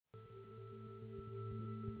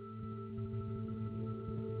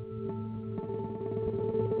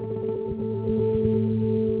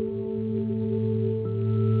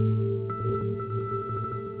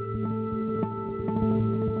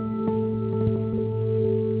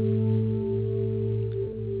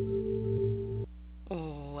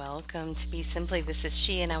Be Simply. This is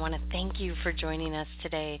She, and I want to thank you for joining us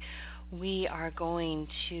today. We are going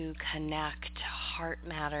to connect heart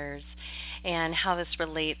matters, and how this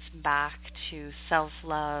relates back to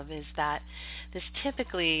self-love is that this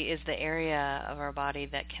typically is the area of our body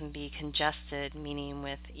that can be congested, meaning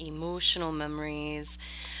with emotional memories,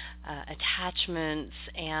 attachments,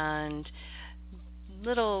 and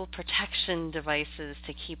little protection devices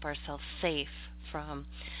to keep ourselves safe from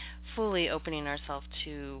fully opening ourselves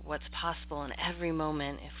to what's possible in every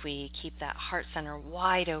moment if we keep that heart center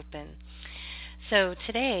wide open. So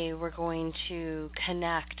today we're going to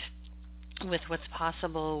connect with what's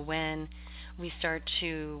possible when we start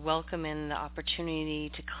to welcome in the opportunity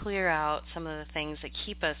to clear out some of the things that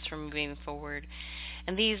keep us from moving forward.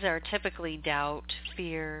 And these are typically doubt,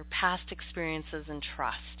 fear, past experiences, and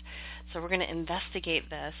trust. So we're going to investigate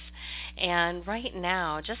this. And right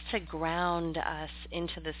now, just to ground us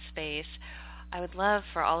into this space, I would love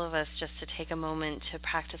for all of us just to take a moment to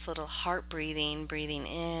practice a little heart breathing, breathing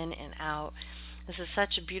in and out. This is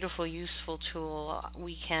such a beautiful, useful tool.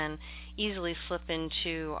 We can easily slip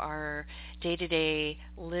into our day-to-day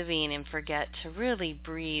living and forget to really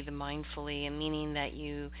breathe mindfully, and meaning that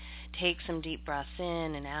you take some deep breaths in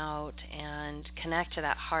and out and connect to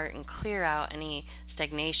that heart and clear out any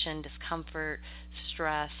stagnation, discomfort,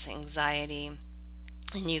 stress, anxiety.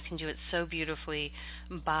 And you can do it so beautifully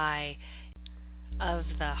by of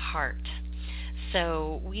the heart.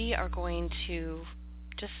 So we are going to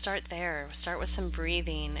just start there. Start with some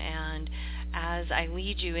breathing, and as I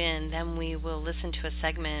lead you in, then we will listen to a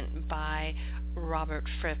segment by Robert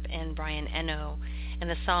Fripp and Brian Eno, and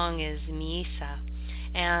the song is Miisa.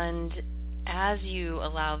 And as you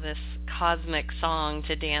allow this cosmic song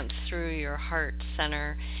to dance through your heart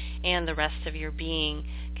center and the rest of your being,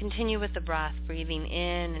 continue with the breath, breathing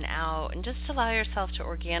in and out, and just allow yourself to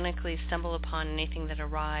organically stumble upon anything that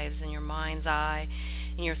arrives in your mind's eye,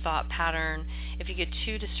 in your thought pattern. If you get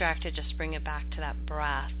too distracted, just bring it back to that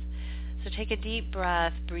breath. So take a deep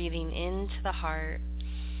breath, breathing into the heart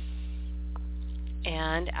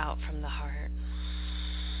and out from the heart.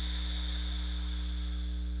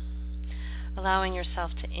 Allowing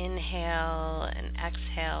yourself to inhale and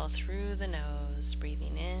exhale through the nose,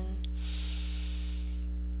 breathing in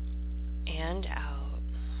and out.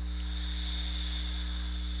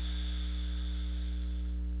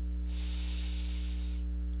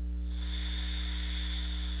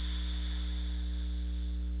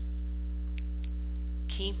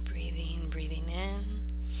 Keep breathing, breathing in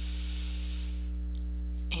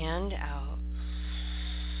and out.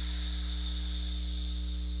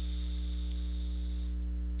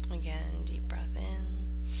 Again, deep breath in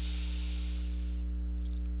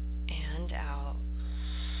and out.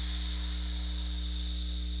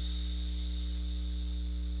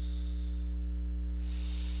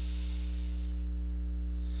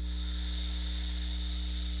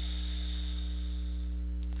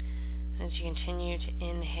 As you continue to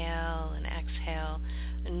inhale and exhale,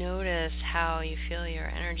 notice how you feel your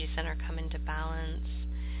energy center come into balance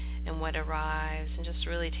and what arrives, and just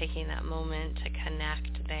really taking that moment to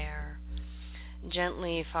connect there.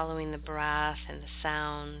 Gently following the breath and the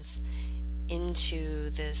sounds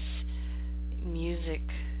into this music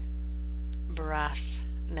breath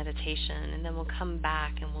meditation, and then we'll come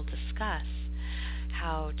back and we'll discuss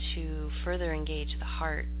how to further engage the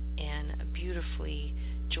heart in a beautifully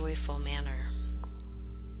joyful manner.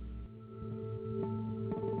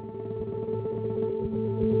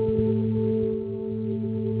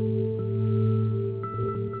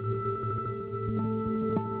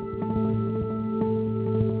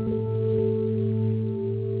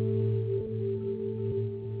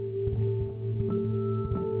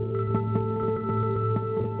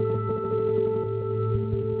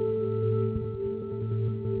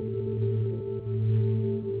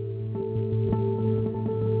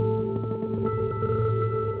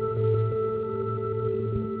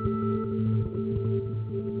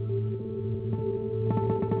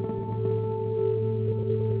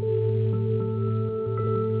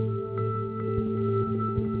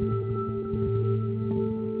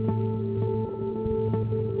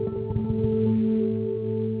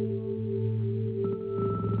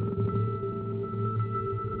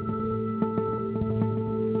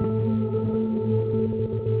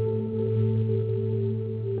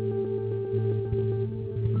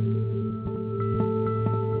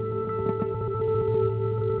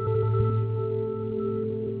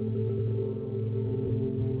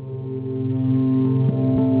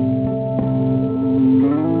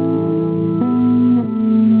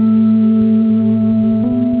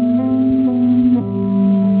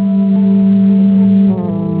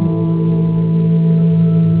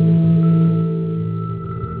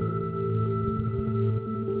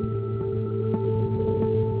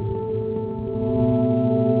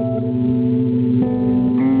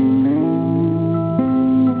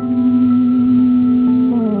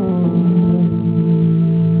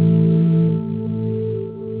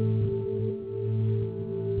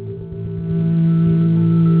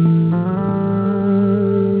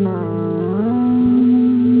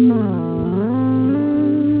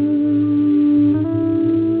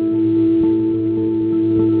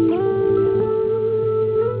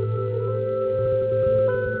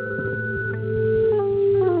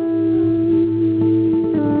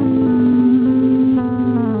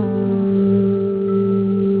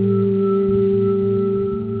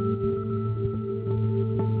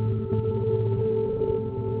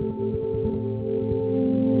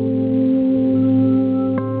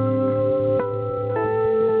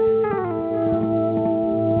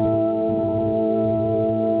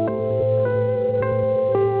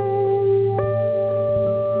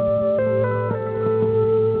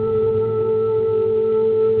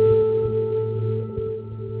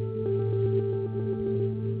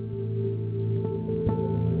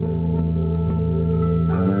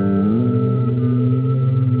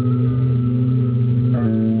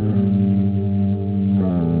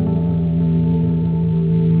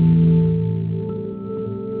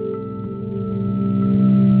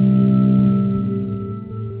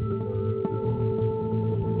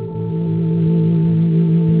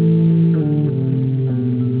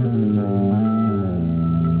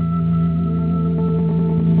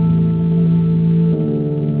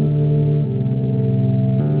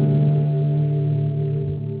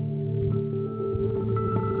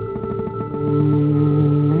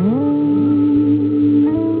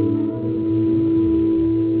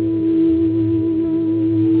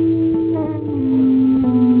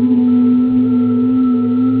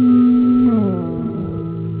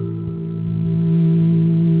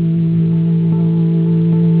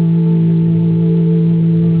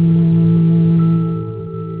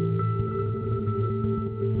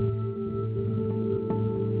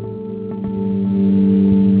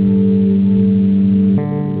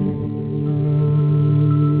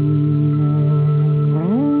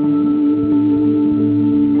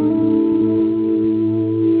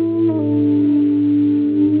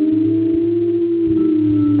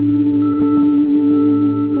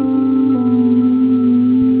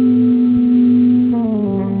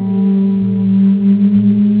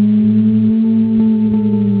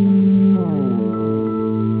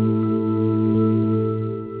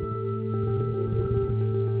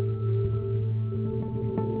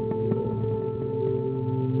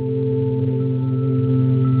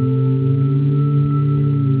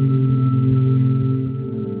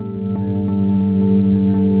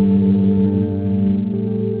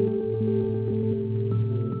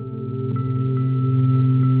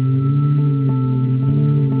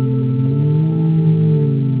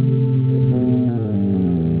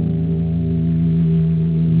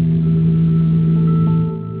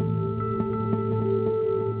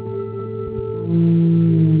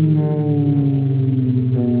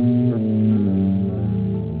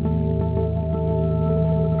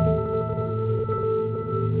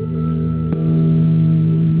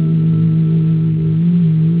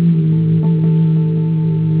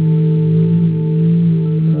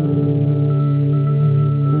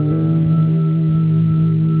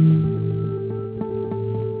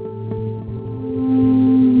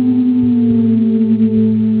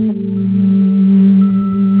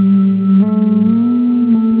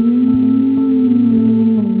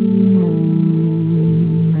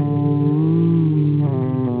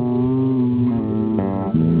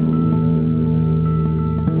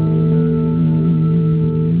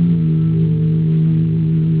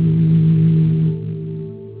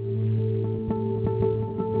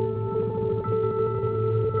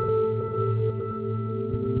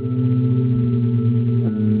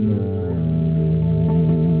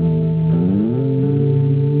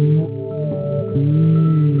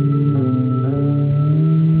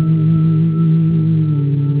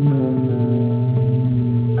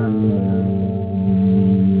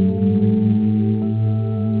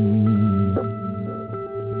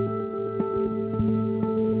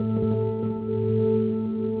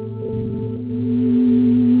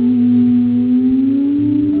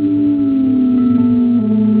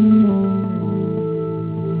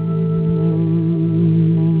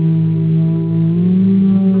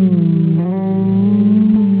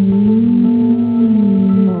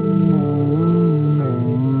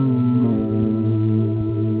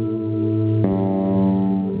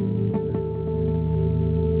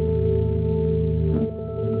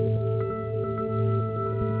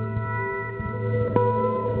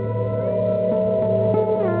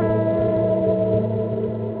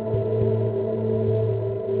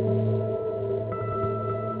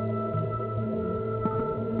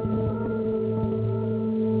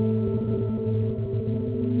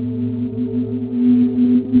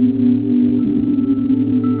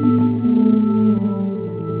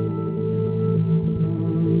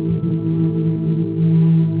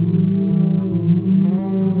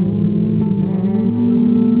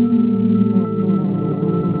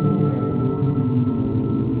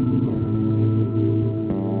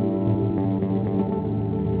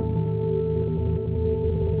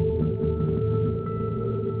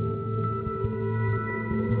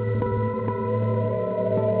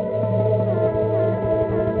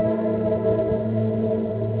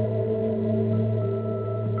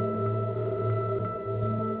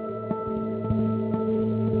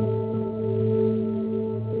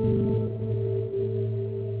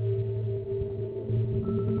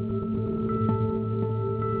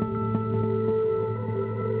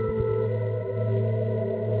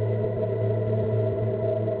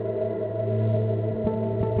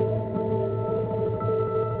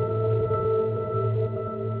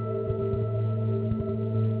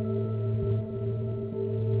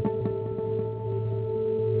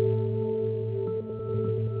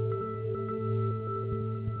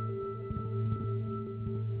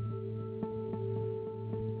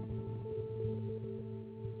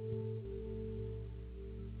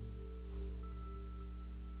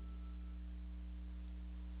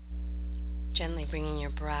 Gently bringing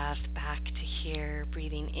your breath back to here,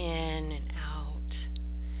 breathing in and out,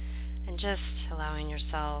 and just allowing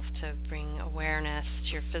yourself to bring awareness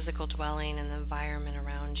to your physical dwelling and the environment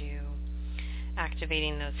around you,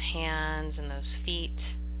 activating those hands and those feet.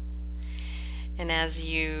 And as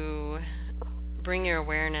you bring your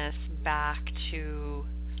awareness back to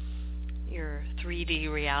your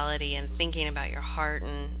 3D reality and thinking about your heart,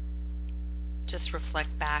 and just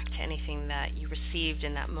reflect back to anything that you received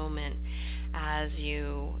in that moment as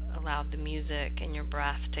you allowed the music and your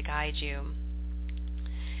breath to guide you.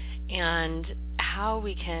 And how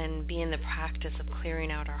we can be in the practice of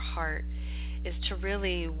clearing out our heart is to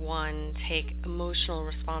really, one, take emotional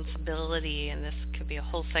responsibility, and this could be a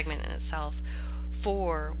whole segment in itself,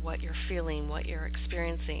 for what you're feeling, what you're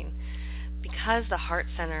experiencing. Because the heart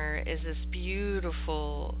center is this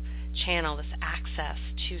beautiful channel, this access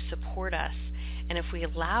to support us, and if we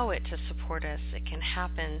allow it to support us, it can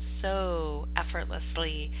happen so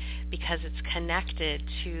effortlessly because it's connected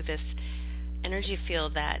to this energy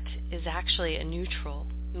field that is actually a neutral,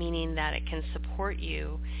 meaning that it can support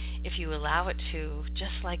you if you allow it to,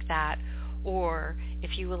 just like that, or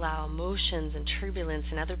if you allow emotions and turbulence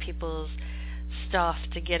and other people's stuff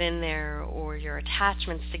to get in there, or your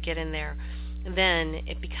attachments to get in there, then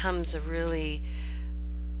it becomes a really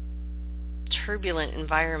turbulent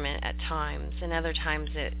environment at times, and other times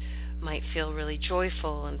it might feel really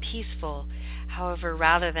joyful and peaceful. However,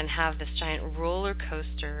 rather than have this giant roller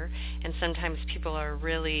coaster, and sometimes people are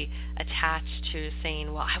really attached to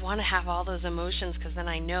saying, well, I want to have all those emotions because then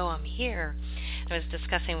I know I'm here. I was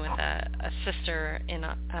discussing with a sister in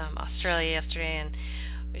Australia yesterday,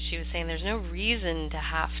 and she was saying there's no reason to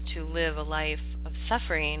have to live a life of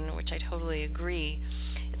suffering, which I totally agree.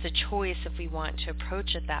 It's a choice if we want to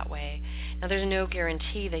approach it that way. Now, there's no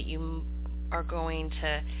guarantee that you are going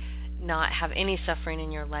to not have any suffering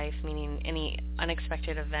in your life, meaning any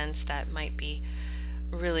unexpected events that might be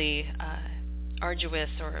really arduous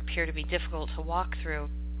or appear to be difficult to walk through.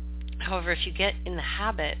 However, if you get in the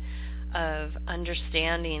habit of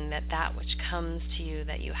understanding that which comes to you,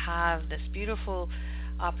 that you have this beautiful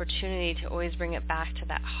opportunity to always bring it back to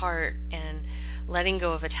that heart and letting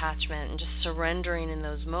go of attachment and just surrendering in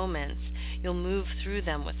those moments, you'll move through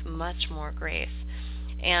them with much more grace.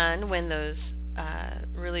 And when those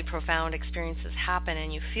really profound experiences happen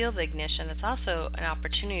and you feel the ignition, it's also an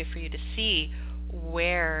opportunity for you to see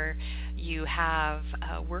where you have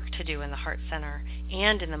work to do in the heart center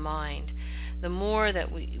and in the mind. The more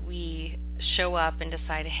that we show up and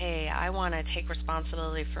decide, hey, I want to take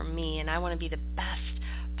responsibility for me, and I want to be the best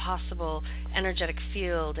possible energetic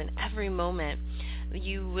field in every moment,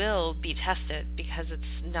 you will be tested, because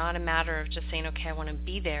it's not a matter of just saying, okay, I want to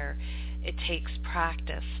be there. It takes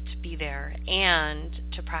practice to be there, and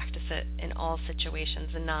to practice it in all situations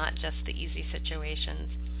and not just the easy situations.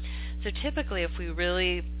 So typically, if we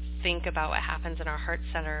really think about what happens in our heart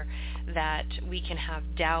center, that we can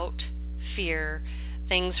have doubt, fear,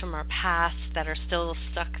 things from our past that are still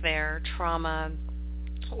stuck there, trauma,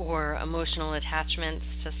 or emotional attachments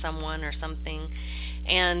to someone or something,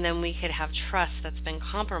 and then we could have trust that's been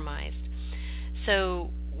compromised.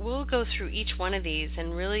 So we'll go through each one of these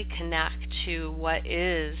and really connect to what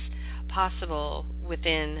is possible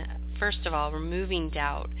within, first of all, removing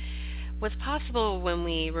doubt. What's possible when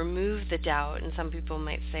we remove the doubt, and some people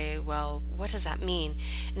might say, well, what does that mean?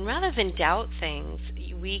 And rather than doubt things,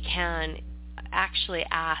 we can actually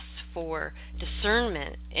ask for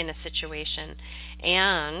discernment in a situation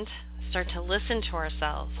and start to listen to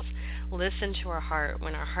ourselves, listen to our heart.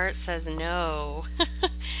 When our heart says no,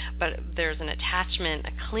 but there's an attachment,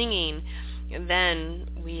 a clinging, then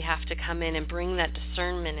we have to come in and bring that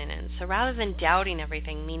discernment in. So rather than doubting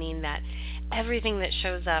everything, meaning that everything that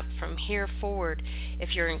shows up from here forward,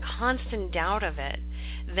 if you're in constant doubt of it,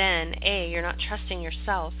 then A, you're not trusting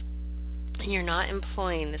yourself, and you're not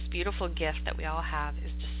employing this beautiful gift that we all have,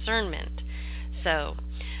 is discernment. So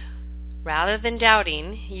rather than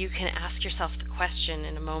doubting, you can ask yourself the question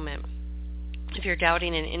in a moment. If you're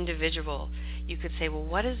doubting an individual, you could say, well,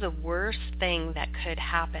 what is the worst thing that could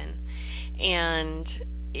happen? And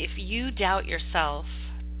if you doubt yourself,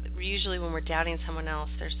 usually when we're doubting someone else,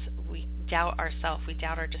 we doubt ourselves, we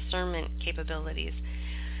doubt our discernment capabilities.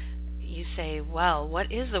 You say, well,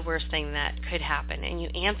 what is the worst thing that could happen? And you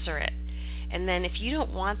answer it. And then if you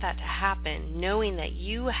don't want that to happen, knowing that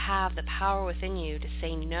you have the power within you to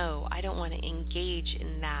say, no, I don't want to engage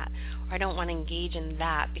in that, or I don't want to engage in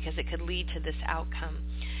that because it could lead to this outcome.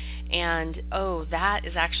 And, oh, that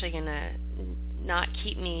is actually going to not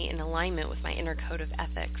keep me in alignment with my inner code of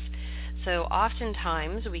ethics. So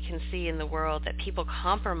oftentimes we can see in the world that people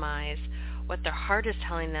compromise what their heart is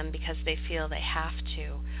telling them because they feel they have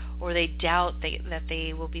to, or they doubt that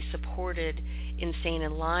they will be supported in staying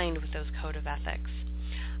aligned with those code of ethics.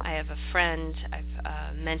 I have a friend,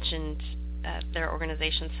 I've mentioned their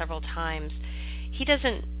organization several times. He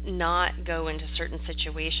doesn't not go into certain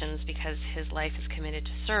situations because his life is committed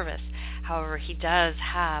to service. However, he does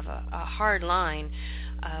have a hard line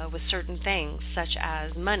with certain things, such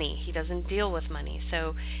as money. He doesn't deal with money.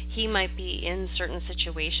 So he might be in certain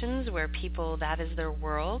situations where people, that is their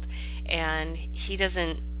world, and he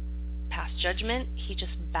doesn't pass judgment, he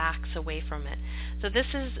just backs away from it. So this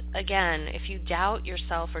is, again, if you doubt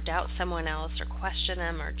yourself or doubt someone else or question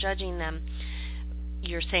them or judging them,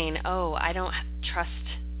 you're saying, oh, I don't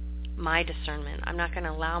trust my discernment. I'm not going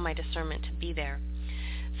to allow my discernment to be there.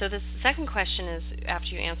 So the second question is, after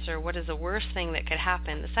you answer what is the worst thing that could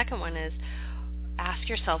happen, the second one is ask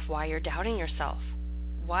yourself why you're doubting yourself.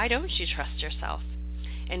 Why don't you trust yourself?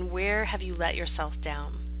 And where have you let yourself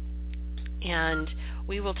down? And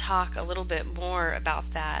we will talk a little bit more about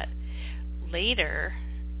that later,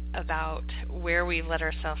 about where we've let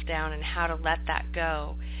ourselves down and how to let that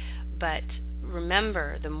go. But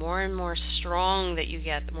remember, the more and more strong that you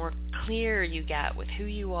get, the more clear you get with who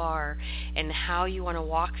you are and how you want to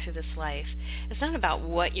walk through this life. It's not about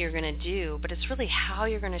what you're going to do, but it's really how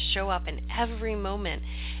you're going to show up in every moment,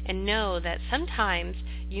 and know that sometimes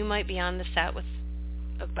you might be on the set with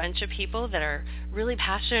a bunch of people that are really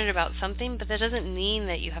passionate about something, but that doesn't mean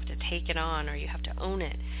that you have to take it on or you have to own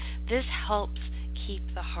it. This helps keep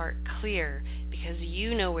the heart clear because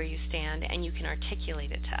you know where you stand and you can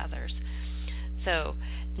articulate it to others. So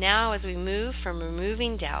now as we move from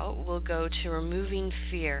removing doubt, we'll go to removing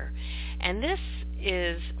fear. And this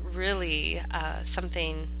is really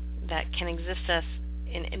something that can exist us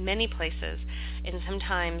in many places. And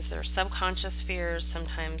sometimes they're subconscious fears,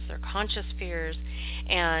 sometimes they're conscious fears,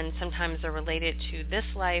 and sometimes they're related to this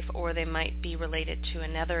life, or they might be related to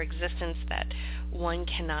another existence that one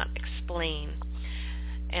cannot explain.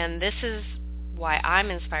 And this is why I'm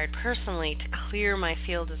inspired personally to clear my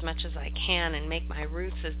field as much as I can and make my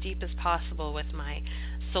roots as deep as possible with my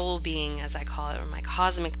soul being, as I call it, or my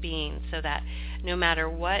cosmic being, so that no matter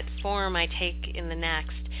what form I take in the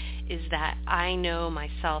next, is that I know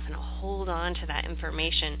myself and I'll hold on to that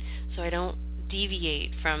information so I don't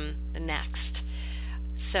deviate from the next.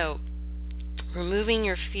 So removing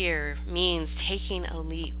your fear means taking a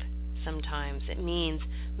leap sometimes. It means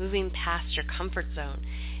moving past your comfort zone.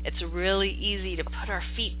 It's really easy to put our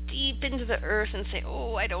feet deep into the earth and say,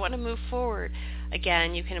 oh, I don't want to move forward.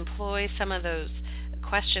 Again, you can employ some of those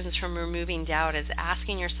questions from removing doubt as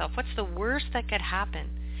asking yourself, what's the worst that could happen?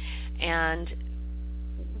 And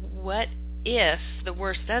what if the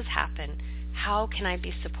worst does happen? How can I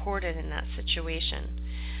be supported in that situation?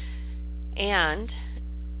 And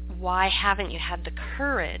why haven't you had the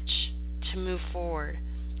courage to move forward,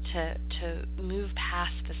 to move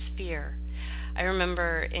past this fear? I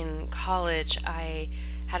remember in college I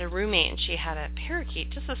had a roommate and she had a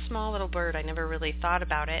parakeet, just a small little bird. I never really thought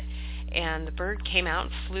about it. And the bird came out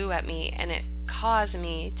and flew at me, and it caused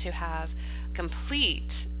me to have complete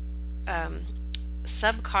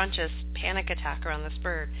subconscious panic attack around this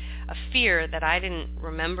bird, a fear that I didn't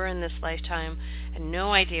remember in this lifetime and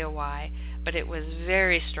no idea why, but it was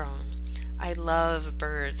very strong. I love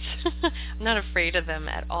birds. I'm not afraid of them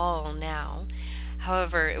at all now.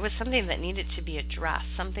 However, it was something that needed to be addressed,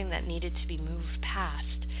 something that needed to be moved past.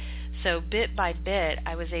 So bit by bit,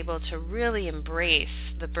 I was able to really embrace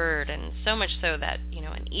the bird, and so much so that,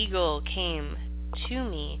 an eagle came to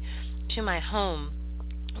me, to my home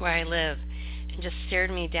where I live, and just stared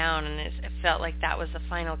me down, and it felt like that was the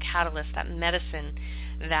final catalyst, that medicine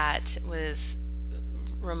that was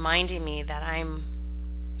reminding me that I'm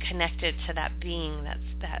connected to that being, that's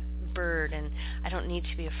that bird, and I don't need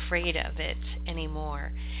to be afraid of it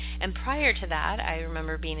anymore. And prior to that, I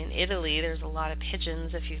remember being in Italy. There's a lot of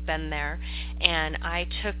pigeons if you've been there, and I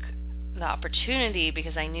took the opportunity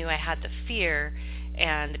because I knew I had the fear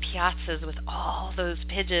and the piazzas with all those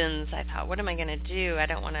pigeons. I thought, what am I going to do? I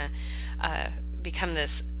don't want to become this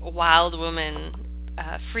wild woman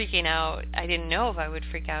freaking out. I didn't know if I would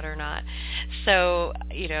freak out or not. So,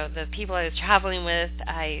 the people I was traveling with,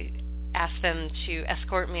 I asked them to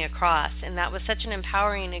escort me across, and that was such an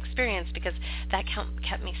empowering experience because that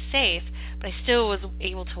kept me safe, but I still was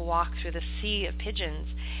able to walk through the sea of pigeons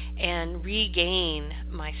and regain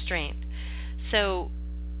my strength. So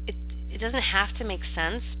it doesn't have to make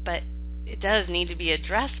sense, but it does need to be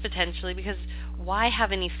addressed potentially, because why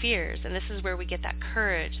have any fears? And this is where we get that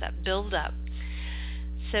courage, that build up.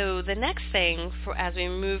 So the next thing, as we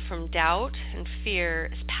move from doubt and fear,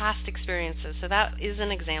 is past experiences. So that is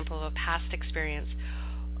an example of a past experience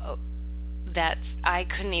that I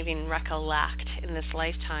couldn't even recollect in this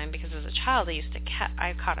lifetime, because as a child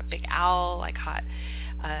I caught a big owl, I caught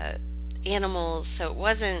animals, so it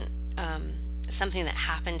wasn't something that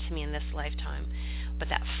happened to me in this lifetime. But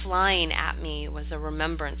that flying at me was a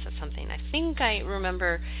remembrance of something. I think I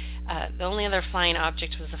remember the only other flying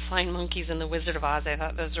object was the flying monkeys in The Wizard of Oz. I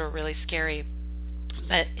thought those were really scary,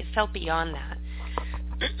 but it felt beyond that.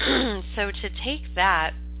 So to take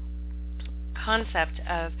that concept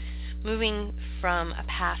of moving from a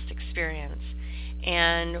past experience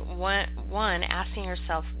and one asking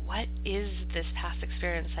yourself, what is this past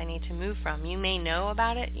experience I need to move from? You may know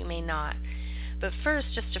about it, you may not. But first,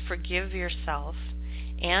 just to forgive yourself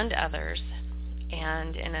and others.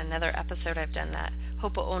 And in another episode I've done that,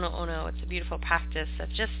 Ho'oponopono. It's a beautiful practice of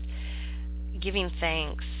just giving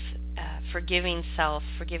thanks, forgiving self,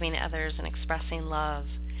 forgiving others, and expressing love.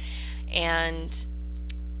 And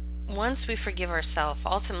once we forgive ourselves,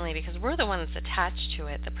 ultimately, because we're the one that's attached to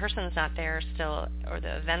it, the person's not there still, or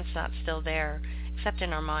the event's not still there, except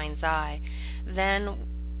in our mind's eye, then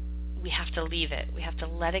we have to leave it. We have to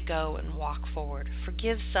let it go and walk forward.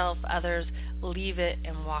 Forgive self, others, leave it,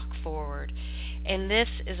 and walk forward. And this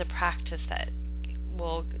is a practice that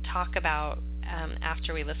we'll talk about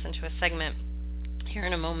after we listen to a segment here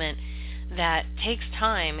in a moment, that takes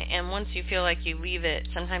time, and once you feel like you leave it,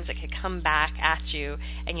 sometimes it could come back at you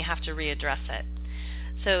and you have to readdress it.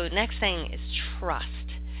 So next thing is trust.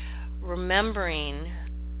 Remembering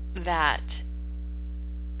that,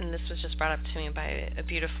 and this was just brought up to me by a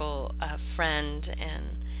beautiful friend and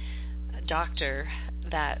a doctor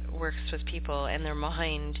that works with people and their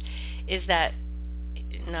mind, is that,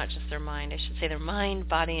 not just their mind, I should say their mind,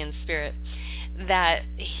 body, and spirit, that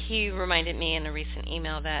he reminded me in a recent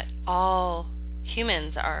email that all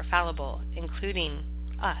humans are fallible, including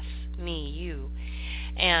us, me, you.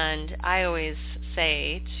 And I always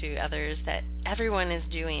say to others that everyone is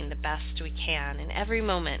doing the best we can in every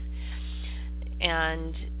moment.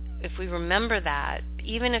 And if we remember that,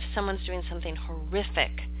 even if someone's doing something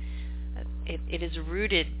horrific, it is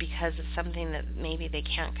rooted because of something that maybe they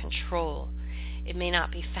can't control. It may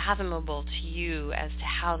not be fathomable to you as to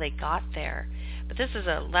how they got there. But this is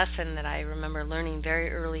a lesson that I remember learning very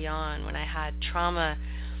early on when I had trauma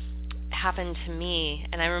happen to me.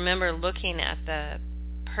 And I remember looking at the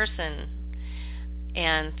person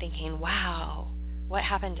and thinking, wow, what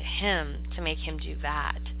happened to him to make him do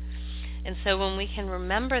that? And so when we can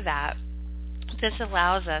remember that, this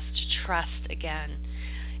allows us to trust again.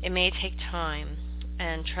 It may take time,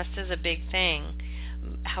 and trust is a big thing.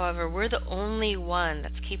 However, we're the only one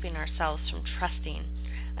that's keeping ourselves from trusting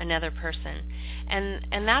another person.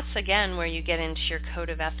 And that's, again, where you get into your code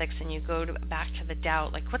of ethics and you go back to the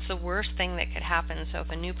doubt. Like, what's the worst thing that could happen? So if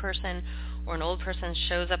a new person or an old person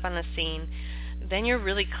shows up on the scene, then you're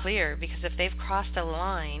really clear, because if they've crossed a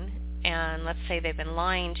line, and let's say they've been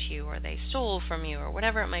lying to you or they stole from you or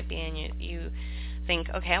whatever it might be, and you think,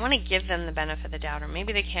 okay, I want to give them the benefit of the doubt, or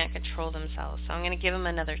maybe they can't control themselves, so I'm going to give them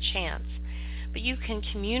another chance. But you can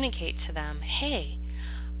communicate to them, hey,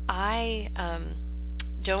 I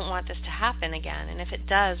don't want this to happen again, and if it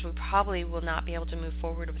does, we probably will not be able to move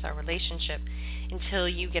forward with our relationship until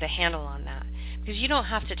you get a handle on that. Because you don't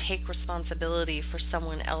have to take responsibility for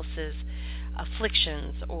someone else's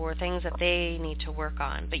afflictions or things that they need to work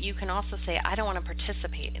on, but you can also say, I don't want to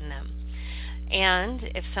participate in them. And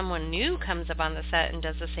if someone new comes up on the set and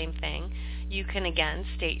does the same thing, you can again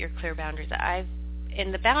state your clear boundaries.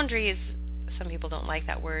 And the boundaries, some people don't like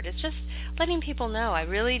that word, it's just letting people know, I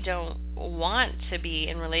really don't want to be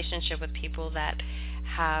in relationship with people that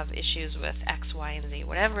have issues with X, Y, and Z,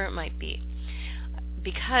 whatever it might be.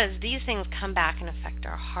 Because these things come back and affect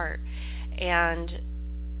our heart. And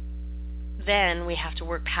then we have to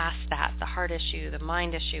work past that, the heart issue, the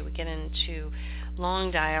mind issue. We get into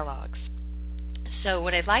long dialogues. So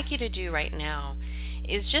what I'd like you to do right now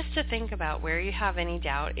is just to think about where you have any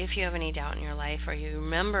doubt, if you have any doubt in your life, or you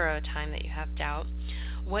remember a time that you have doubt.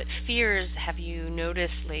 What fears have you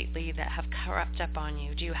noticed lately that have crept up on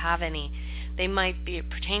you? Do you have any? They might be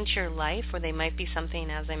pertain to your life, or they might be something,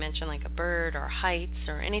 as I mentioned, like a bird or heights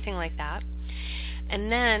or anything like that.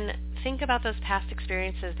 And then think about those past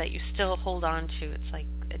experiences that you still hold on to. It's like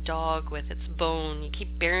a dog with its bone. You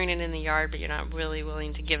keep burying it in the yard, but you're not really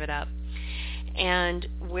willing to give it up. And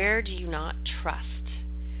where do you not trust?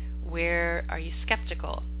 Where are you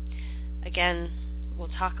skeptical? Again, we'll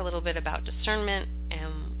talk a little bit about discernment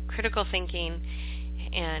and critical thinking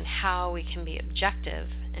and how we can be objective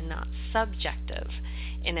and not subjective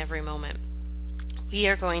in every moment. we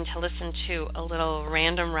are going to listen to a little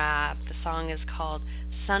random rap. The song is called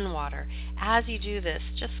Sun Water. As you do this,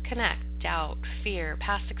 just connect doubt, fear,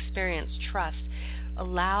 past experience, trust.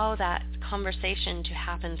 Allow that conversation to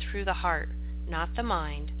happen through the heart, not the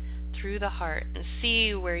mind, through the heart, and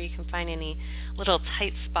see where you can find any little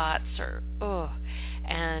tight spots or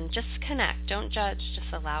and just connect. Don't judge, just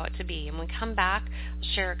allow it to be. And when we come back, I'll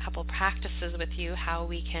share a couple practices with you how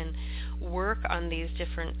we can work on these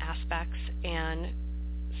different aspects and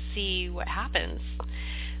see what happens.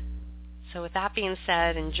 So with that being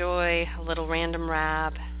said, enjoy a little random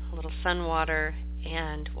rap, a little sun water,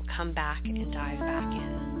 and we'll come back and dive back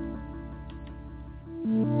in.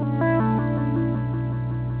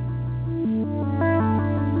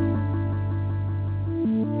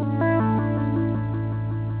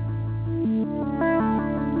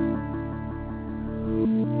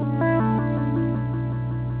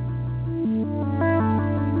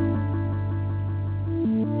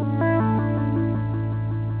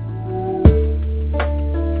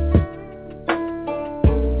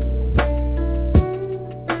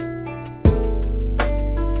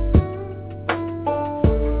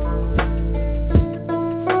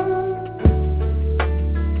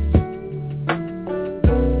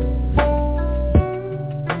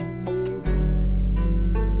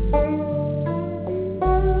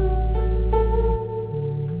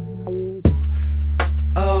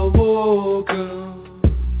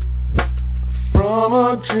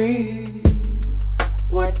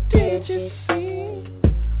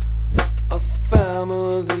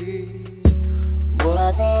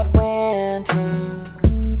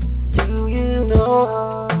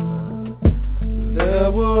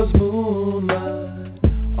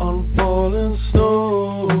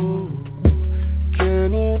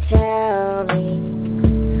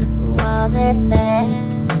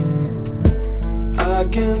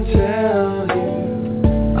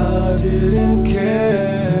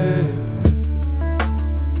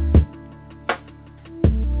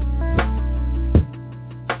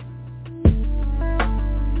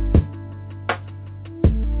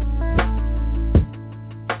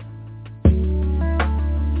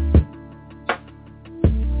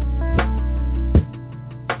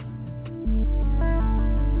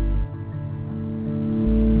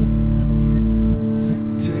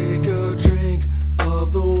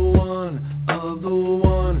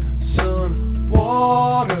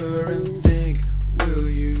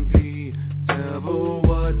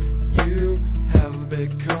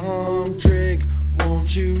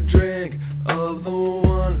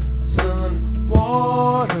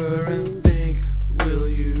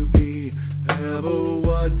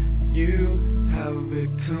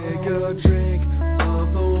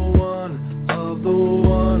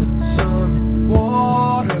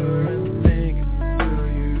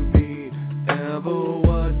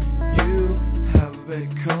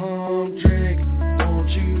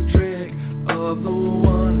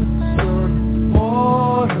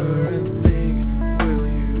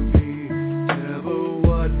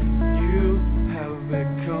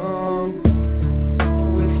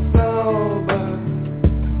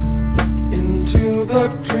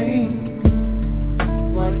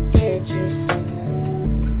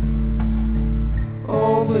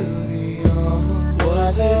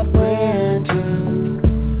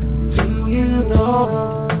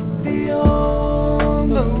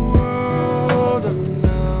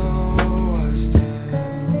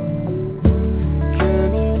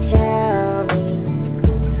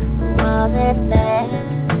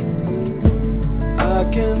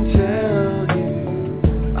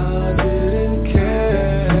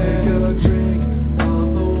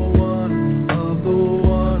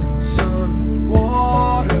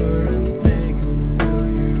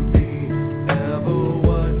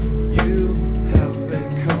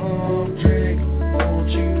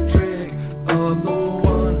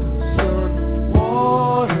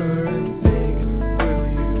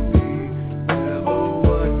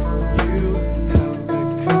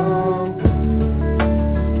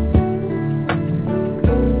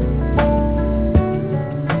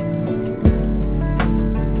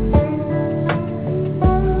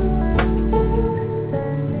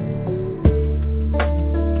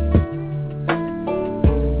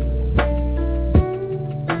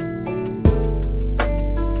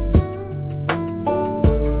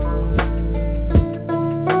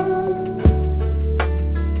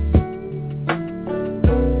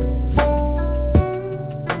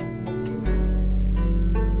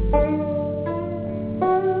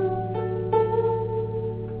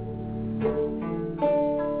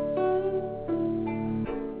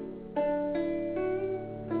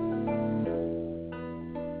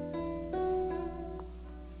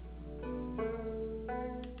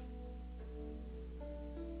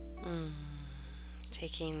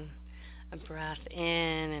 taking a breath in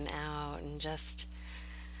and out and just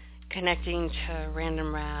connecting to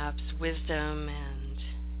Random Wrap's wisdom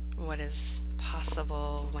and what is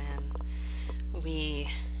possible when we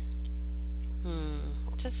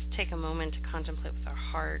just take a moment to contemplate with our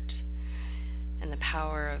heart and the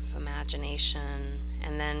power of imagination,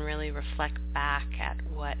 and then really reflect back at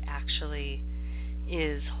what actually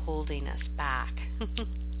is holding us back.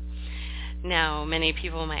 Now, many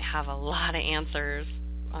people might have a lot of answers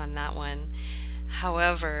on that one.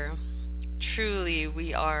 However, truly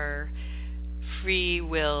we are free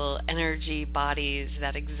will energy bodies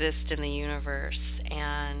that exist in the universe,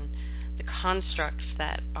 and the constructs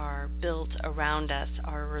that are built around us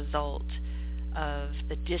are a result of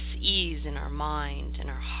the dis-ease in our mind and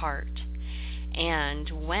our heart. And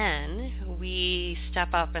when we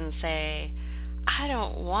step up and say, I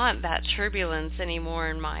don't want that turbulence anymore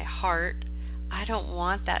in my heart, I don't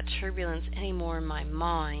want that turbulence anymore in my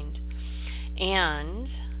mind, and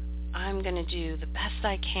I'm going to do the best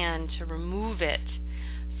I can to remove it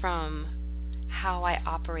from how I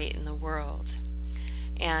operate in the world.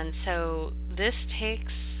 And so this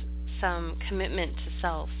takes some commitment to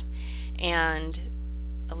self and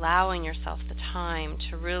allowing yourself the time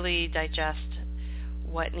to really digest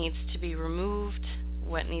what needs to be removed,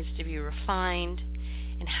 what needs to be refined,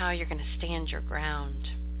 and how you're going to stand your ground.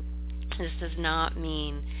 This does not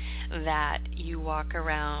mean that you walk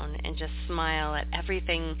around and just smile at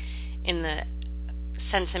everything in the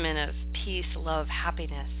sentiment of peace, love,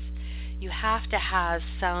 happiness. You have to have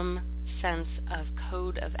some sense of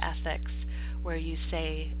code of ethics where you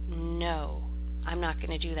say, no, I'm not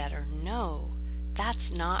going to do that, or no, that's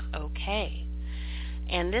not okay.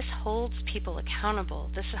 And this holds people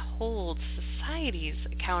accountable. This holds societies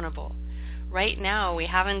accountable. Right now, we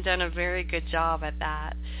haven't done a very good job at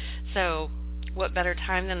that. So what better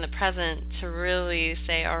time than the present to really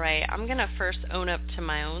say, all right, I'm going to first own up to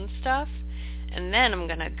my own stuff, and then I'm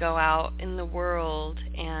going to go out in the world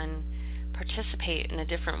and participate in a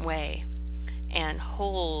different way and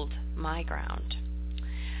hold my ground.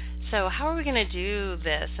 So how are we going to do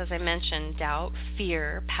this? As I mentioned, doubt,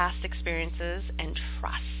 fear, past experiences, and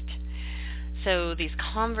trust. So these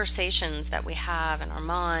conversations that we have in our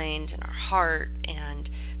mind and our heart and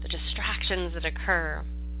the distractions that occur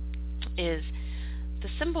is the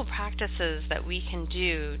simple practices that we can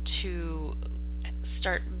do to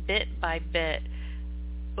start bit by bit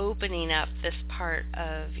opening up this part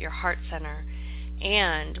of your heart center.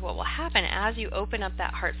 And what will happen as you open up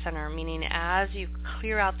that heart center, meaning as you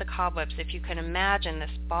clear out the cobwebs, if you can imagine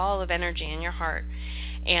this ball of energy in your heart,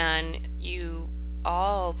 and you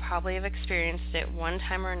all probably have experienced it one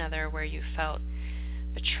time or another where you felt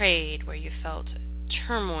betrayed, where you felt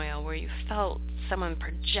turmoil, where you felt someone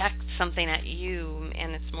project something at you,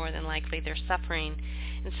 and it's more than likely they're suffering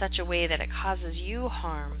in such a way that it causes you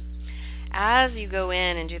harm. As you go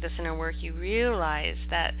in and do this inner work, you realize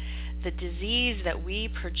that the disease that we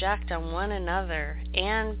project on one another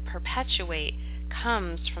and perpetuate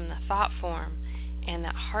comes from the thought form and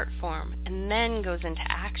that heart form, and then goes into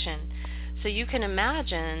action. So you can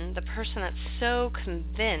imagine the person that's so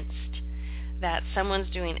convinced that someone's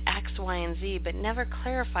doing X, Y, and Z, but never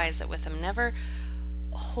clarifies it with them, never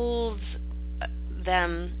holds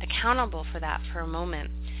them accountable for that for a moment.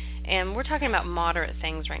 And we're talking about moderate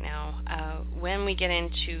things right now. When we get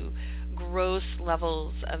into gross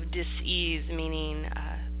levels of dis-ease, meaning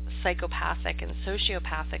psychopathic and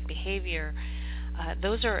sociopathic behavior,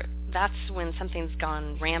 that's when something's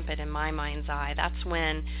gone rampant in my mind's eye. That's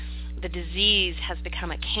when the disease has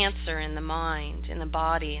become a cancer in the mind, in the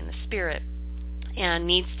body, in the spirit, and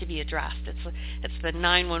needs to be addressed. It's the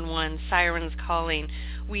 911 sirens calling.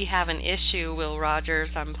 We have an issue, Will Rogers,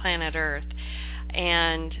 on planet Earth.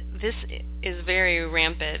 And this is very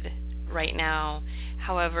rampant right now.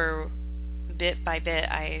 However, bit by bit,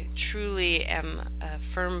 I truly am a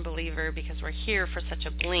firm believer, because we're here for such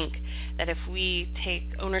a blink, that if we take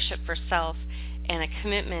ownership for self and a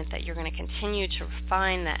commitment that you're going to continue to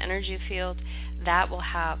refine that energy field, that will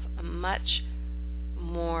have a much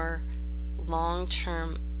more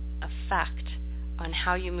long-term effect on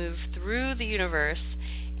how you move through the universe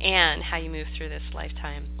and how you move through this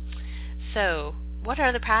lifetime. So, what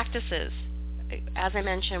are the practices? As I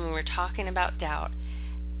mentioned, when we're talking about doubt,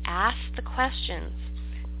 ask the questions.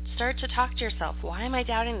 Start to talk to yourself. Why am I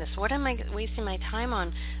doubting this? What am I wasting my time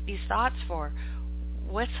on these thoughts for?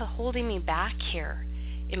 What's holding me back here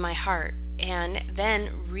in my heart? And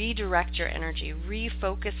then redirect your energy.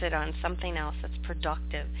 Refocus it on something else that's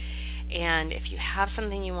productive. And if you have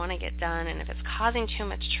something you want to get done, and if it's causing too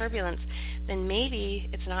much turbulence, then maybe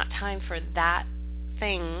it's not time for that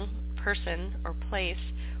thing person or place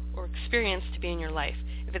or experience to be in your life.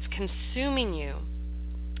 If it's consuming you,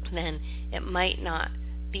 then it might not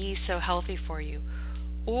be so healthy for you.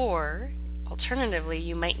 Or, alternatively,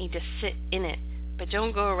 you might need to sit in it, but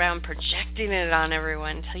don't go around projecting it on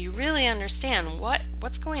everyone until you really understand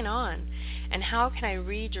what's going on and how can I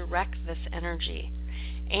redirect this energy,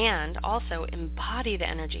 and also embody the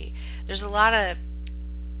energy. There's a lot of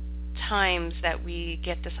times that we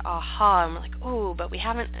get this aha and we're like, oh, but we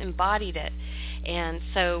haven't embodied it. And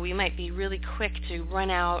so we might be really quick to run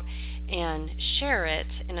out and share it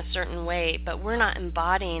in a certain way, but we're not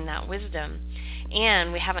embodying that wisdom,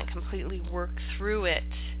 and we haven't completely worked through it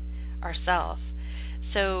ourselves.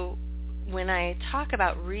 So when I talk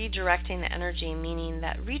about redirecting the energy, meaning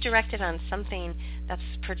that redirect it on something that's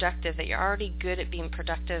productive, that you're already good at being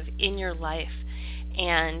productive in your life,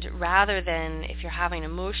 and rather than, if you're having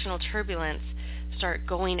emotional turbulence, start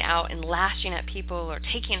going out and lashing at people or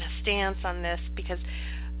taking a stance on this, because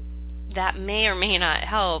that may or may not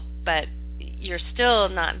help, but you're still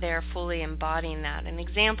not there fully embodying that. An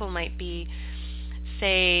example might be,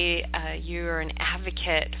 say you're an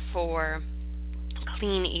advocate for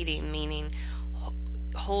clean eating, meaning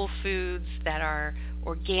whole foods that are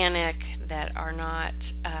organic, that are not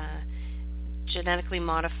genetically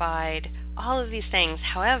modified, all of these things.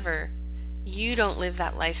 However, you don't live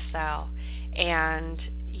that lifestyle and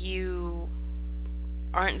you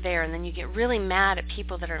aren't there, and then you get really mad at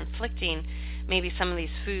people that are inflicting maybe some of these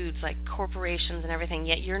foods, like corporations and everything,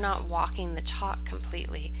 yet you're not walking the talk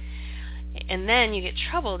completely. And then you get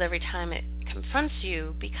troubled every time it confronts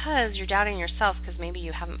you because you're doubting yourself, because maybe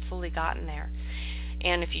you haven't fully gotten there.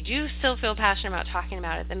 And if you do still feel passionate about talking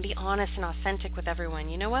about it, then be honest and authentic with everyone.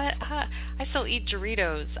 You know what? I still eat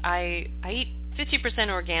Doritos. I eat 50%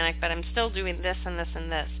 organic, but I'm still doing this and this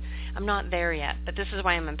and this. I'm not there yet, but this is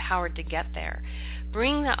why I'm empowered to get there.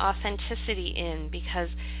 Bring the authenticity in, because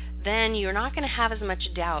then you're not going to have as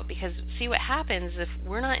much doubt. Because see, what happens if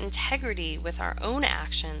we're not in integrity with our own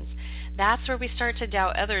actions, that's where we start to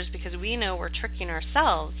doubt others, because we know we're tricking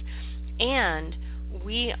ourselves and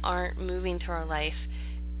we aren't moving through our life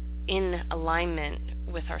in alignment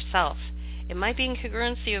with ourselves. It might be in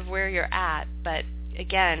congruency of where you're at, but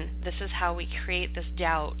again, this is how we create this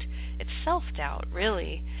doubt. It's self-doubt,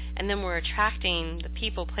 really. And then we're attracting the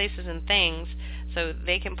people, places, and things so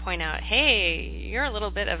they can point out, hey, you're a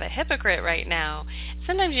little bit of a hypocrite right now.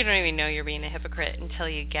 Sometimes you don't even know you're being a hypocrite until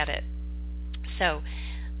you get it. So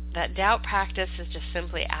that doubt practice is just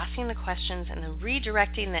simply asking the questions and then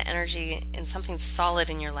redirecting the energy in something solid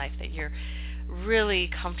in your life that you're really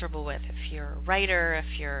comfortable with. If you're a writer,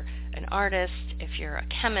 if you're an artist, if you're a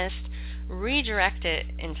chemist, redirect it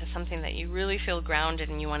into something that you really feel grounded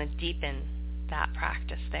and you want to deepen that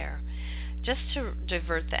practice there, just to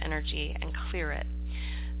divert the energy and clear it.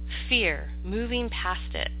 Fear, moving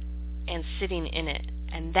past it and sitting in it,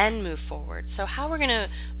 and then move forward. So how we're going to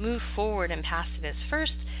move forward and past it is,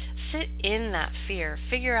 first, sit in that fear,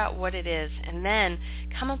 figure out what it is, and then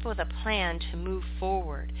come up with a plan to move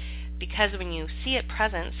forward. Because when you see it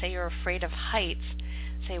present, say you're afraid of heights,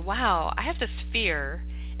 say, wow, I have this fear,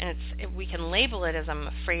 and we can label it as I'm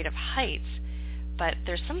afraid of heights, but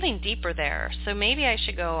there's something deeper there. So maybe I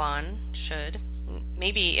should go on,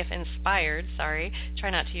 maybe if inspired, try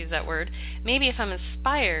not to use that word, maybe if I'm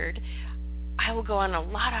inspired, I will go on a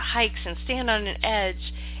lot of hikes and stand on an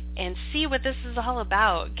edge and see what this is all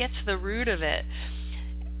about, get to the root of it.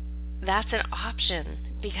 That's an option,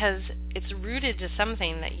 because it's rooted to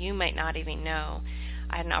something that you might not even know.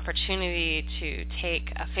 I had an opportunity to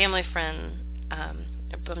take a family friend,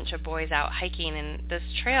 a bunch of boys out hiking, and this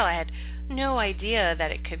trail, I had no idea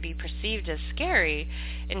that it could be perceived as scary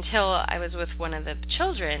until I was with one of the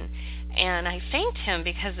children, and I thanked him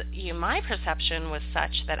because my perception was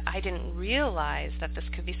such that I didn't realize that this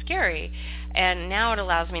could be scary, and now it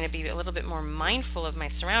allows me to be a little bit more mindful of my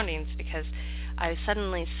surroundings, because I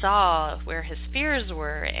suddenly saw where his fears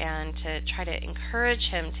were, and to try to encourage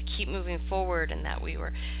him to keep moving forward, and that we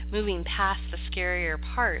were moving past the scarier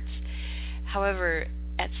parts. However,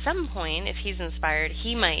 at some point, if he's inspired,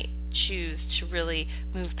 he might choose to really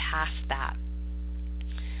move past that.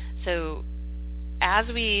 So as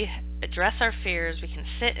we address our fears, we can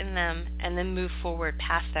sit in them and then move forward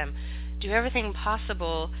past them. Do everything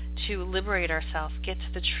possible to liberate ourselves, get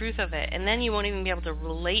to the truth of it, and then you won't even be able to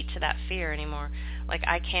relate to that fear anymore. Like,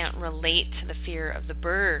 I can't relate to the fear of the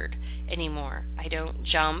bird anymore. I don't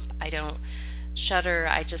jump, I don't shudder,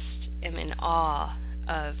 I just am in awe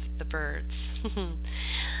of the birds.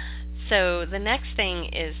 So the next thing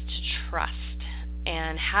is to trust.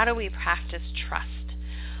 And how do we practice trust?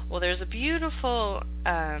 Well, there's a beautiful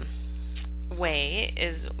way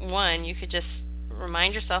is, one, you could just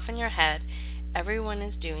remind yourself in your head, everyone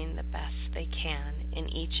is doing the best they can in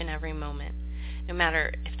each and every moment. No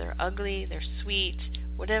matter if they're ugly, they're sweet,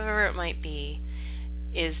 whatever it might be,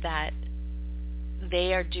 is that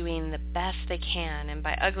they are doing the best they can. And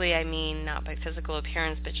by ugly, I mean not by physical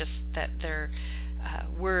appearance, but just that their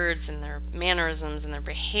words and their mannerisms and their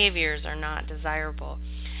behaviors are not desirable.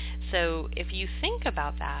 So if you think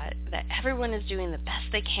about that everyone is doing the best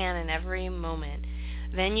they can in every moment,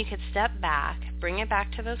 then you could step back, bring it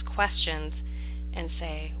back to those questions, and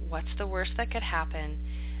say, what's the worst that could happen?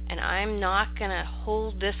 And I'm not going to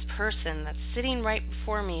hold this person that's sitting right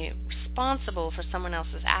before me responsible for someone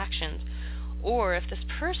else's actions. Or if this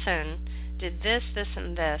person did this, this,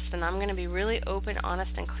 and this, then I'm going to be really open,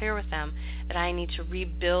 honest, and clear with them that I need to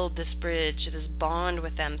rebuild this bridge, this bond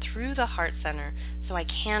with them through the heart center so I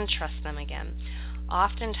can trust them again.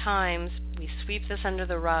 Oftentimes, we sweep this under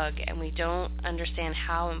the rug and we don't understand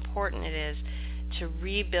how important it is to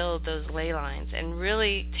rebuild those ley lines and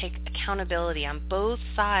really take accountability on both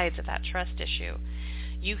sides of that trust issue.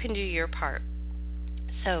 You can do your part.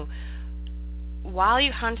 So while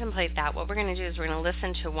you contemplate that, what we're going to do is we're going to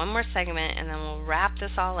listen to one more segment, and then we'll wrap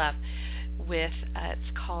this all up with,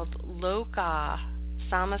 it's called Loka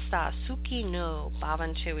Samasta Suki no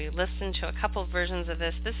Bhavantu. We listened to a couple versions of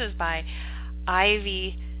this. This is by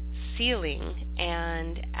Ivy Sealing,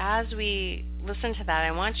 and as we listen to that,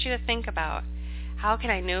 I want you to think about, how can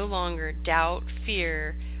I no longer doubt,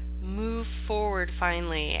 fear, move forward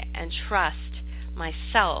finally, and trust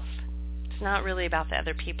myself? It's not really about the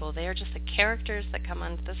other people. They are just the characters that come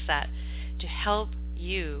onto the set to help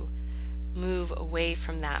you move away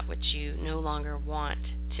from that which you no longer want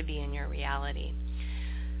to be in your reality.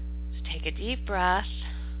 So take a deep breath,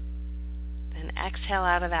 then exhale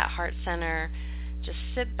out of that heart center. Just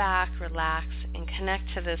sit back, relax, and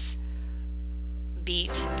connect to this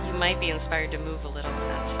beat. You might be inspired to move a little, but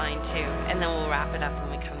that's fine too. And then we'll wrap it up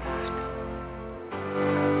when we come back.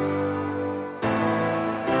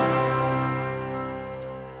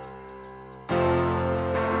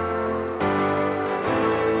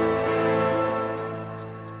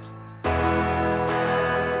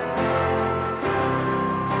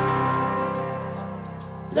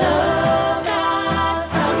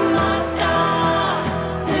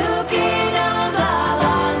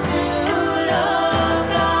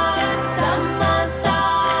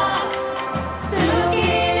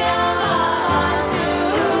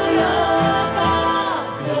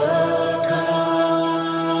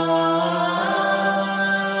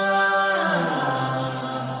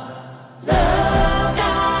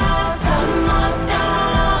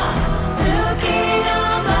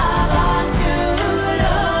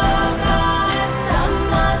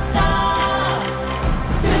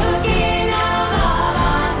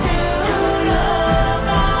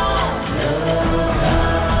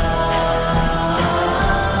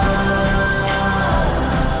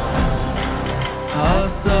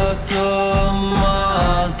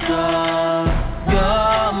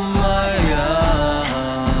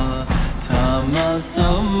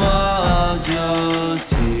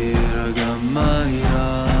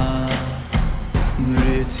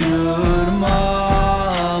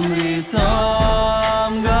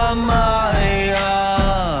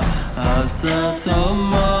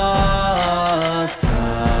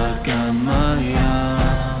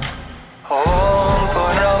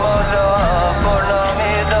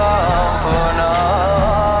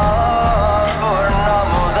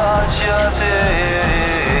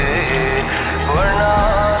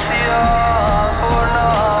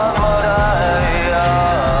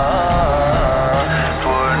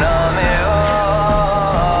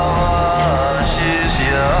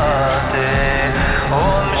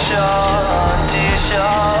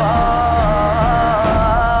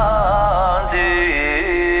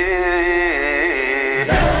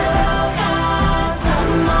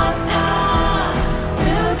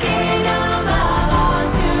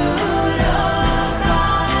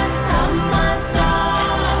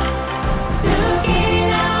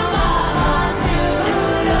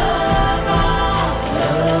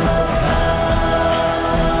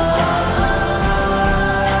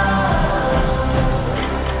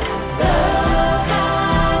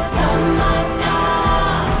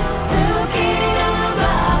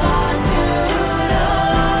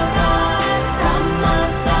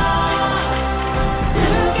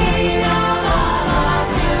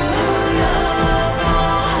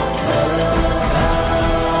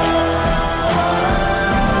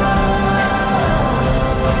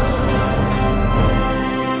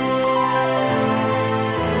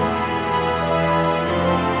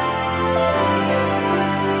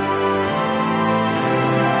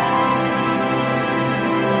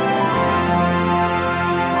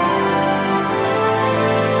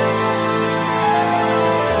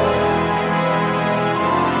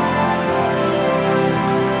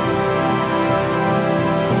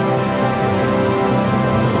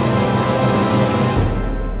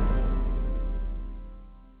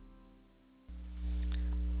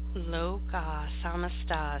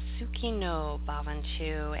 Samasta Sukhi no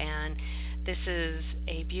Bhavantu. And this is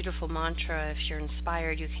a beautiful mantra. If you're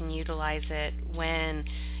inspired, you can utilize it when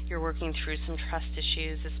you're working through some trust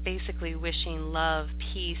issues. It's basically wishing love,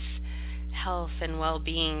 peace, health, and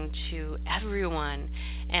well-being to everyone.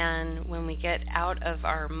 And when we get out of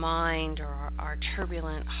our mind or our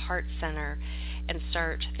turbulent heart center and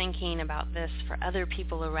start thinking about this for other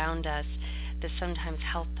people around us, this sometimes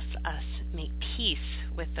helps us make peace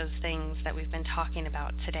with those things that we've been talking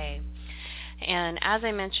about today. And as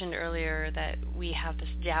I mentioned earlier, that we have this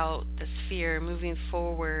doubt, this fear moving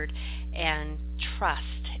forward, and trust.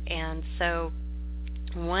 And so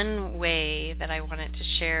one way that I wanted to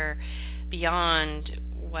share beyond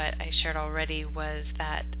what I shared already was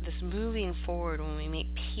that this moving forward, when we make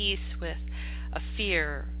peace with a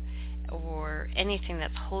fear or anything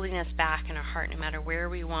that's holding us back in our heart, no matter where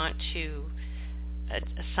we want to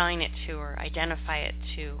assign it to or identify it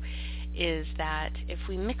to, is that if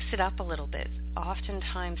we mix it up a little bit,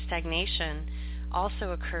 oftentimes stagnation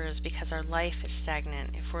also occurs because our life is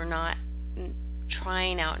stagnant. If we're not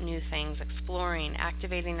trying out new things, exploring,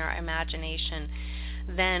 activating our imagination,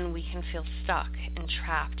 then we can feel stuck and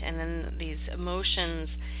trapped, and then these emotions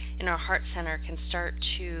in our heart center can start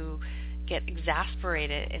to get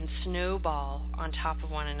exasperated and snowball on top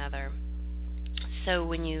of one another. So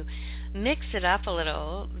when you mix it up a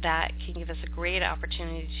little, that can give us a great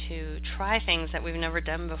opportunity to try things that we've never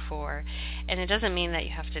done before. And it doesn't mean that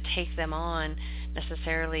you have to take them on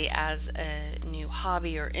necessarily as a new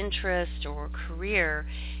hobby or interest or career.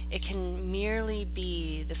 It can merely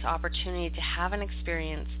be this opportunity to have an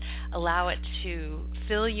experience, allow it to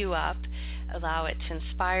fill you up, allow it to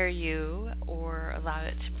inspire you, or allow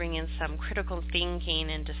it to bring in some critical thinking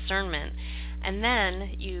and discernment. And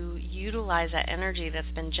then you utilize that energy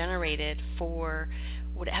that's been generated for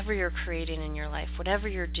whatever you're creating in your life, whatever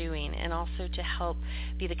you're doing, and also to help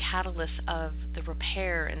be the catalyst of the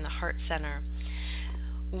repair in the heart center.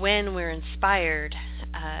 When we're inspired,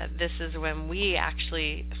 this is when we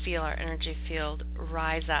actually feel our energy field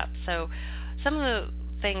rise up. So some of the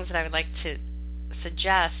things that I would like to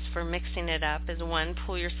suggest for mixing it up is, one,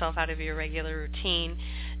 pull yourself out of your regular routine.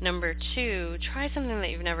 Number two, try something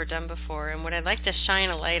that you've never done before. And what I'd like to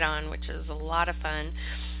shine a light on, which is a lot of fun,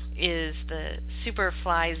 is the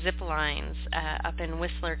Superfly zip lines up in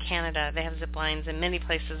Whistler, Canada. They have zip lines in many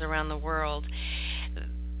places around the world.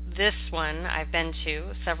 This one I've been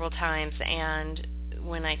to several times, and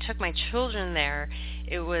when I took my children there,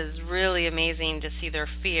 it was really amazing to see their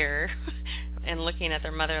fear and looking at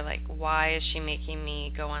their mother like, why is she making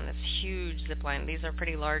me go on this huge zip line? These are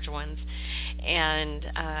pretty large ones. And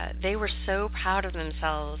they were so proud of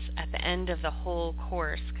themselves at the end of the whole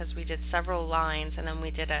course, because we did several lines and then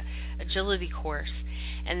we did a agility course.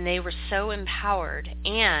 And they were so empowered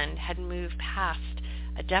and had moved past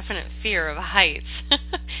a definite fear of heights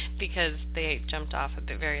because they jumped off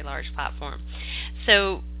a very large platform.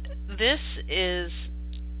 So this is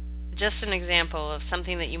just an example of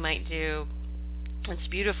something that you might do. It's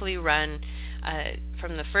beautifully run.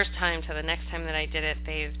 From the first time to the next time that I did it,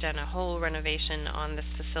 they've done a whole renovation on this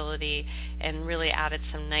facility and really added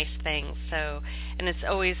some nice things. So, and it's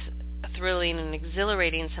always thrilling and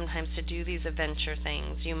exhilarating sometimes to do these adventure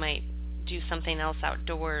things. You might do something else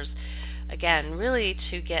outdoors. Again, really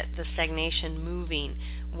to get the stagnation moving.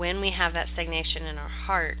 When we have that stagnation in our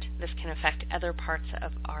heart, this can affect other parts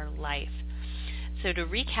of our life. So to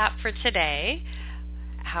recap for today,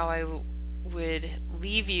 how I would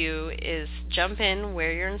leave you is jump in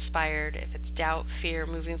where you're inspired, if it's doubt, fear,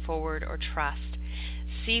 moving forward, or trust.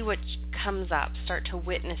 See what comes up. Start to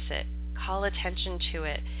witness it. Call attention to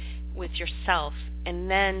it with yourself, and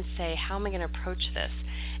then say, how am I going to approach this?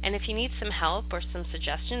 And if you need some help or some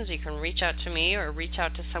suggestions, you can reach out to me or reach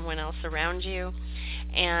out to someone else around you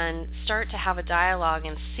and start to have a dialogue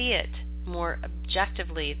and see it more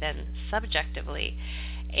objectively than subjectively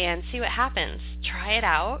and see what happens. Try it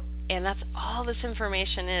out, and that's all this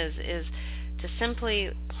information is to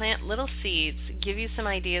simply plant little seeds, give you some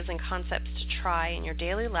ideas and concepts to try in your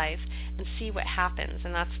daily life and see what happens.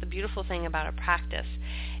 And that's the beautiful thing about a practice.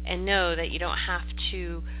 And know that you don't have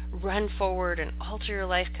to run forward and alter your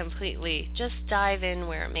life completely. Just dive in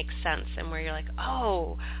where it makes sense and where you're like,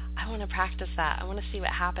 oh, I want to practice that. I want to see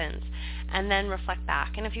what happens. And then reflect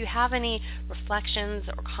back. And if you have any reflections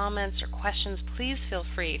or comments or questions, please feel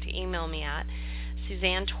free to email me at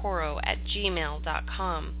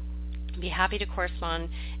suzannetoro@gmail.com. Be happy to correspond.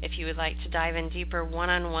 If you would like to dive in deeper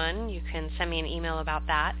one-on-one, you can send me an email about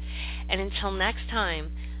that. And until next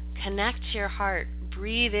time, connect to your heart.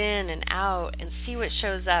 Breathe in and out and see what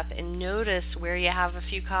shows up, and notice where you have a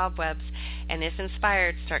few cobwebs, and if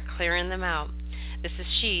inspired, start clearing them out. This is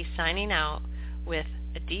she signing out with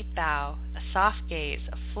a deep bow, a soft gaze,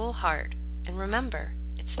 a full heart, and remember,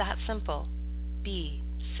 it's that simple. Be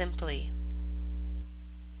simply